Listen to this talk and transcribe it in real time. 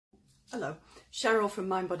Hello, Cheryl from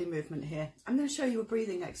Mind Body Movement here. I'm going to show you a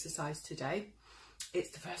breathing exercise today. It's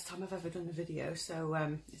the first time I've ever done a video, so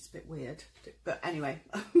it's a bit weird, but anyway,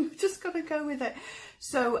 I'm just going to go with it.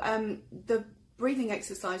 So the breathing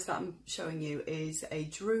exercise that I'm showing you is a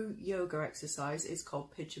Dru Yoga exercise. It's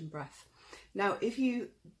called Pigeon Breath. Now, if you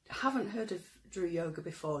haven't heard of Dru Yoga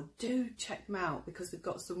before, do check them out because they've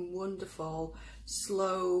got some wonderful,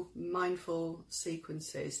 slow, mindful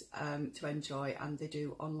sequences to enjoy, and they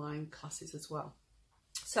do online classes as well.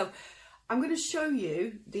 So I'm going to show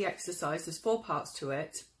you the exercise. There's 4 parts to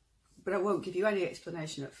it, but I won't give you any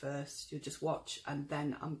explanation at first. You'll just watch and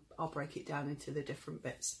then I'll break it down into the different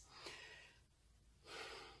bits.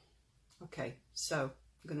 Okay, so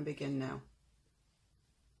I'm going to begin now.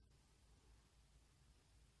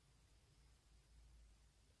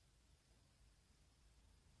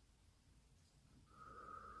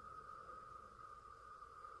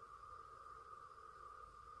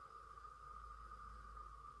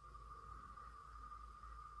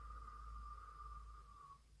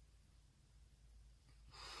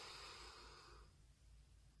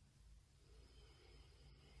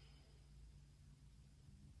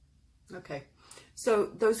 Okay,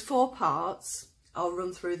 so those 4 parts, I'll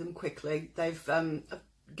run through them quickly. They've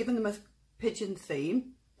given them a pigeon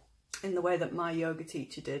theme in the way that my yoga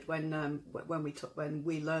teacher did when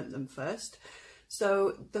we learnt them first.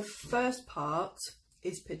 So the first part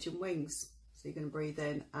is pigeon wings. So you're going to breathe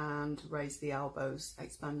in and raise the elbows,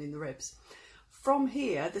 expanding the ribs. From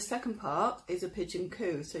here, the second part is a pigeon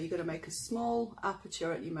coo. So you're going to make a small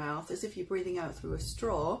aperture at your mouth as if you're breathing out through a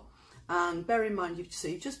straw. And bear in mind, you've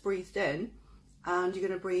just breathed in and you're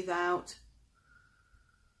going to breathe out.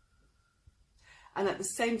 And at the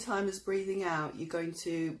same time as breathing out, you're going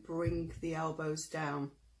to bring the elbows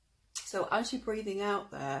down. So as you're breathing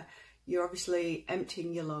out there, you're obviously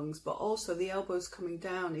emptying your lungs, but also the elbows coming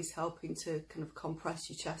down is helping to kind of compress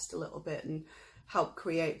your chest a little bit and help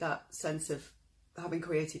create that sense of having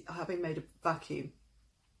made a vacuum.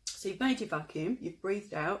 So you've made your vacuum, you've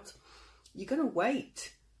breathed out, you're going to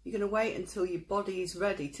wait. You're going to wait until your body is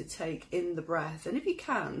ready to take in the breath. And if you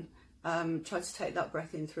can, try to take that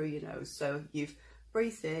breath in through your nose. So you've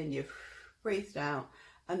breathed in, you've breathed out.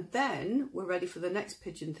 And then we're ready for the next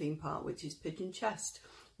pigeon theme part, which is pigeon chest,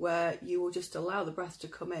 where you will just allow the breath to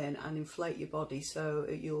come in and inflate your body. So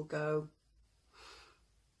you'll go.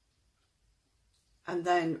 And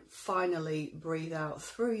then finally breathe out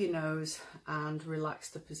through your nose and relax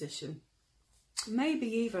the position. Maybe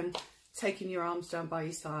even taking your arms down by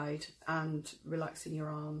your side and relaxing your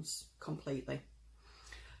arms completely.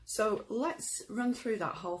 So let's run through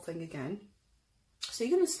that whole thing again. So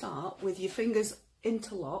you're going to start with your fingers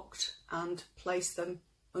interlocked and place them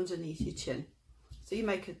underneath your chin. So you're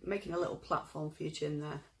making a little platform for your chin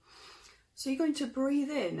there. So you're going to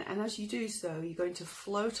breathe in, and as you do so, you're going to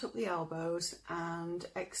float up the elbows and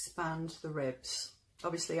expand the ribs.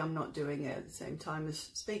 Obviously, I'm not doing it at the same time as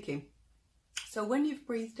speaking. So when you've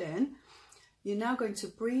breathed in, you're now going to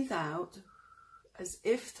breathe out as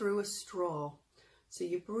if through a straw. So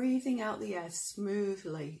you're breathing out the air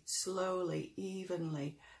smoothly, slowly,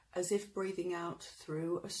 evenly, as if breathing out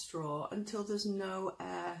through a straw until there's no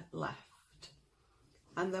air left.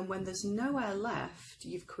 And then when there's no air left,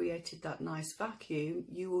 you've created that nice vacuum.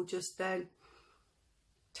 You will just then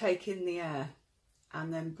take in the air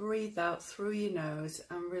and then breathe out through your nose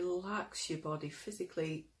and relax your body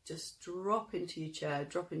physically. Just drop into your chair,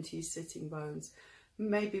 drop into your sitting bones,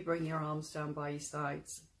 maybe bring your arms down by your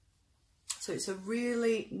sides. So it's a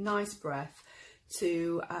really nice breath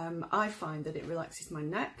to, I find that it relaxes my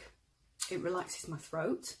neck, it relaxes my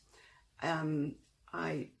throat.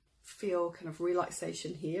 I feel kind of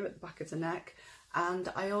relaxation here at the back of the neck,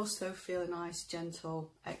 and I also feel a nice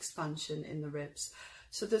gentle expansion in the ribs.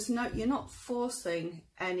 So you're not forcing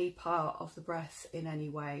any part of the breath in any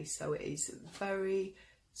way. So it is very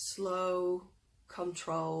slow,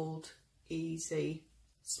 controlled, easy,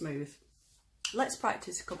 smooth. Let's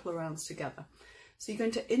practice a couple of rounds together. So you're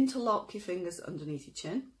going to interlock your fingers underneath your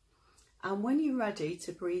chin, and when you're ready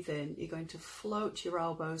to breathe in, you're going to float your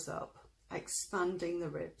elbows up, expanding the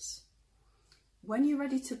ribs. When you're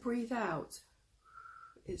ready to breathe out,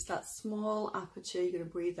 it's that small aperture. You're going to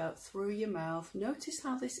breathe out through your mouth. Notice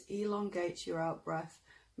how this elongates your out breath.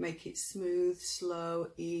 Make it smooth, slow,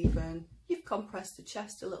 even. You've compressed the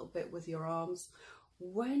chest a little bit with your arms.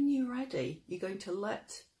 When you're ready, you're going to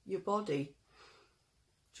let your body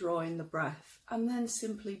draw in the breath and then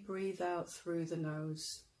simply breathe out through the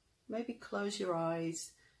nose. Maybe close your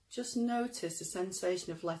eyes. Just notice the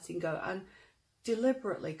sensation of letting go and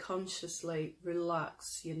deliberately, consciously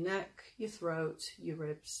relax your neck, your throat, your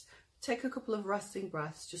ribs. Take a couple of resting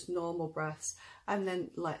breaths, just normal breaths, and then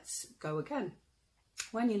let's go again.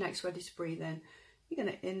 When you're next ready to breathe in, you're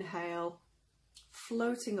going to inhale,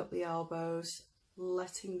 floating up the elbows,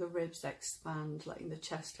 letting the ribs expand, letting the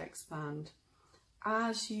chest expand.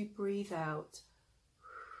 As you breathe out,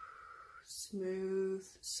 smooth,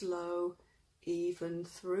 slow, even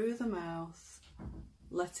through the mouth,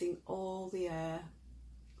 letting all the air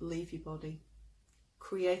leave your body,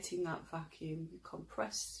 creating that vacuum. You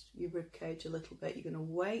compress your rib cage a little bit. You're going to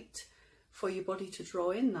wait for your body to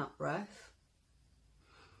draw in that breath.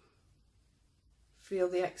 Feel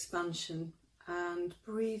the expansion and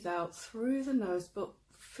breathe out through the nose, but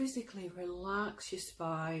physically relax your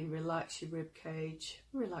spine, relax your rib cage,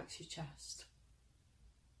 relax your chest.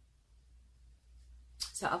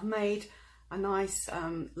 So I've made a nice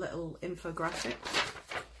little infographic,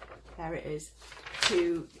 there it is,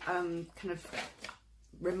 to kind of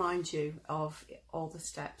remind you of all the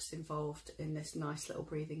steps involved in this nice little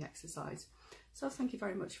breathing exercise. So thank you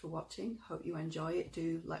very much for watching. Hope you enjoy it.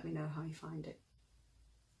 Do let me know how you find it.